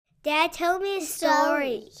Dad, tell me a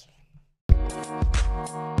story.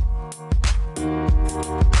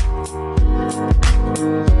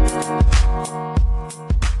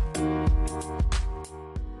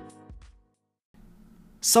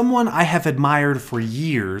 Someone I have admired for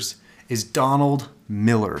years is Donald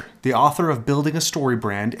Miller, the author of Building a Story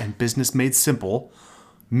Brand and Business Made Simple.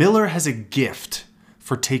 Miller has a gift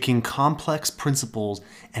for taking complex principles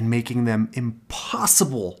and making them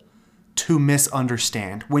impossible to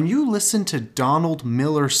misunderstand. When you listen to Donald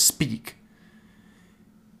Miller speak,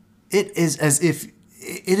 it is as if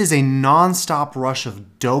it is a nonstop rush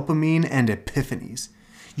of dopamine and epiphanies.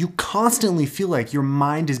 You constantly feel like your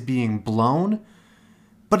mind is being blown,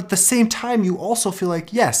 but at the same time, you also feel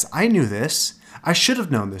like, yes, I knew this. I should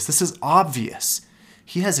have known this. This is obvious.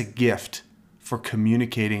 He has a gift for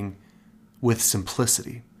communicating with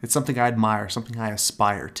simplicity. It's something I admire, something I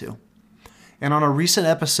aspire to. And on a recent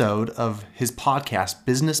episode of his podcast,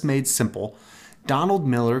 Business Made Simple, Donald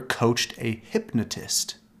Miller coached a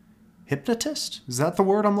hypnotist. Hypnotist? Is that the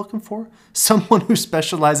word I'm looking for? Someone who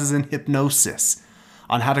specializes in hypnosis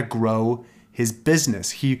on how to grow his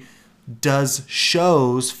business. He does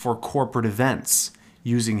shows for corporate events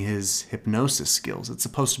using his hypnosis skills. It's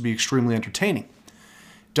supposed to be extremely entertaining.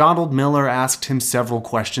 Donald Miller asked him several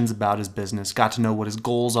questions about his business, got to know what his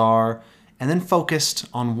goals are, and then focused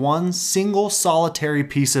on one single solitary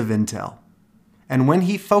piece of intel. And when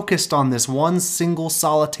he focused on this one single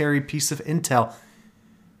solitary piece of intel,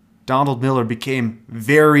 Donald Miller became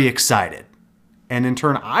very excited. And in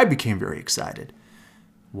turn, I became very excited.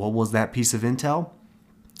 What was that piece of intel?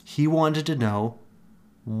 He wanted to know,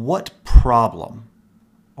 what problem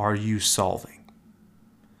are you solving?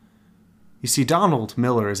 You see, Donald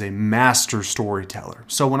Miller is a master storyteller.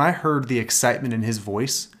 So when I heard the excitement in his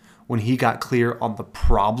voice, when he got clear on the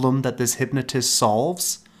problem that this hypnotist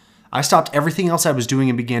solves, I stopped everything else I was doing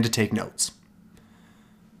and began to take notes.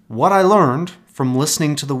 What I learned from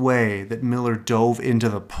listening to the way that Miller dove into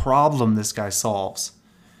the problem this guy solves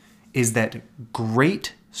is that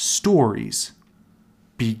great stories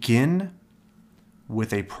begin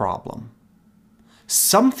with a problem.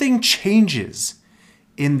 Something changes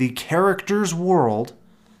in the character's world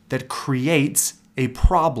that creates a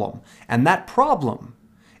problem. And that problem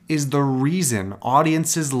is the reason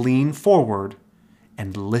audiences lean forward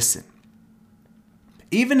and listen.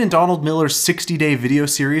 Even in Donald Miller's 60-day video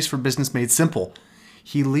series for Business Made Simple,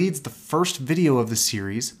 he leads the first video of the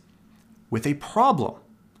series with a problem.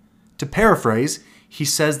 To paraphrase, he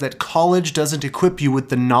says that college doesn't equip you with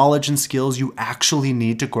the knowledge and skills you actually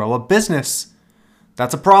need to grow a business.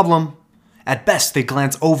 That's a problem. At best, they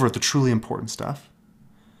glance over the truly important stuff.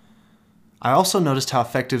 I also noticed how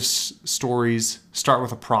effective stories start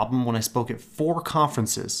with a problem when I spoke at 4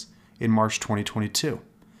 conferences in March 2022.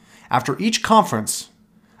 After each conference,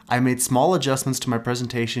 I made small adjustments to my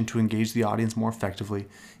presentation to engage the audience more effectively.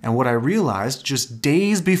 And what I realized just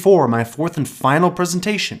days before my 4th and final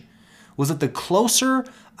presentation was that the closer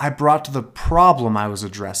I brought to the problem I was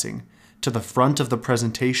addressing to the front of the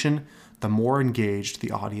presentation, the more engaged the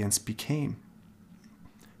audience became.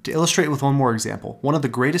 To illustrate with one more example, one of the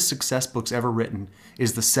greatest success books ever written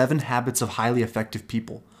is The 7 Habits of Highly Effective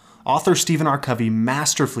People. Author Stephen R. Covey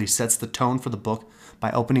masterfully sets the tone for the book by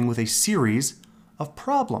opening with a series of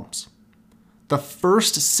problems. The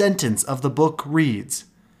first sentence of the book reads,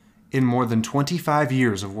 "In more than 25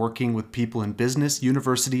 years of working with people in business,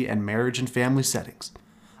 university, and marriage and family settings,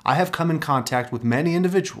 I have come in contact with many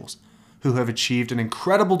individuals who have achieved an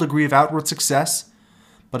incredible degree of outward success,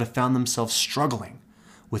 but have found themselves struggling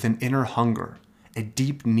with an inner hunger, a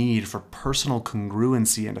deep need for personal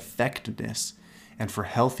congruency and effectiveness, and for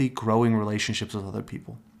healthy, growing relationships with other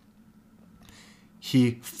people."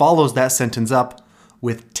 He follows that sentence up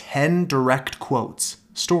with 10 direct quotes,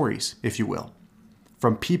 stories, if you will,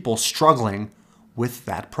 from people struggling with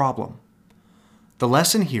that problem. The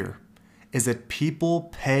lesson here is that people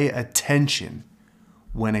pay attention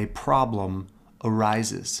when a problem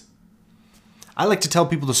arises. I like to tell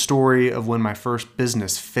people the story of when my first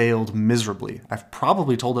business failed miserably. I've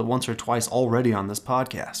probably told it once or twice already on this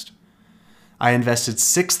podcast. I invested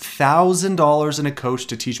 $6,000 in a coach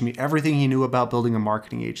to teach me everything he knew about building a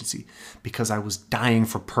marketing agency because I was dying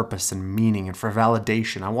for purpose and meaning and for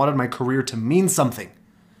validation. I wanted my career to mean something.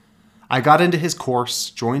 I got into his course,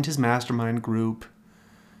 joined his mastermind group.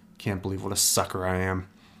 Can't believe what a sucker I am.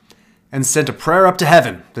 And sent a prayer up to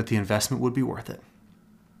heaven that the investment would be worth it.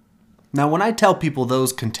 Now, when I tell people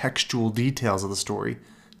those contextual details of the story,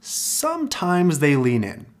 sometimes they lean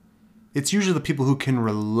in. It's usually the people who can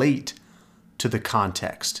relate to the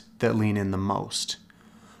context that lean in the most.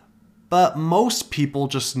 But most people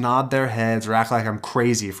just nod their heads or act like I'm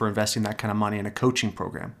crazy for investing that kind of money in a coaching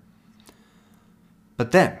program.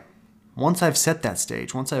 But then, once I've set that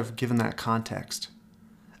stage, once I've given that context,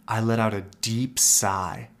 I let out a deep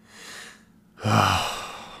sigh.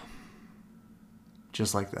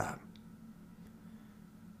 Just like that.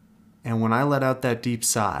 And when I let out that deep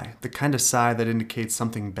sigh, the kind of sigh that indicates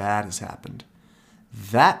something bad has happened,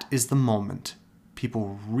 that is the moment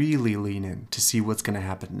people really lean in to see what's going to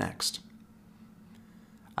happen next.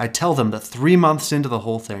 I tell them that 3 months into the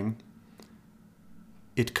whole thing,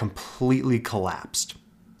 it completely collapsed.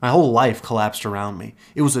 My whole life collapsed around me.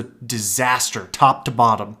 It was a disaster, top to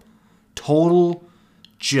bottom. Total,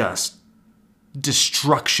 just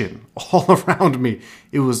destruction all around me.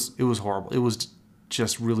 It was horrible. It was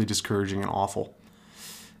just really discouraging and awful.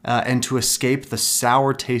 And to escape the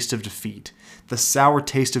sour taste of defeat, the sour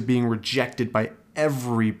taste of being rejected by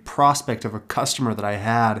every prospect of a customer that I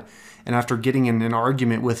had, and after getting in an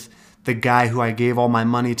argument with the guy who I gave all my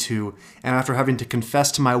money to, and after having to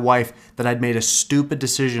confess to my wife that I'd made a stupid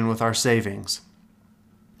decision with our savings.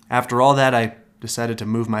 After all that, I decided to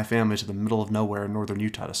move my family to the middle of nowhere in northern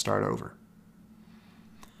Utah to start over.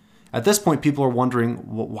 At this point, people are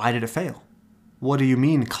wondering, well, why did it fail? What do you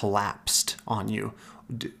mean collapsed on you?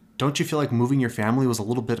 Don't you feel like moving your family was a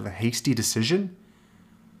little bit of a hasty decision?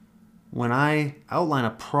 When I outline a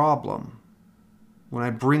problem, when I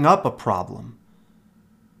bring up a problem,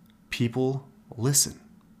 people listen.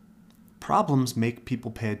 Problems make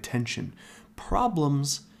people pay attention.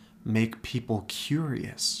 Problems make people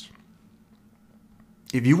curious.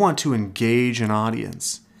 If you want to engage an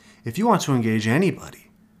audience, if you want to engage anybody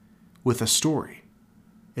with a story,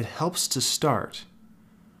 it helps to start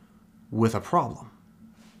with a problem.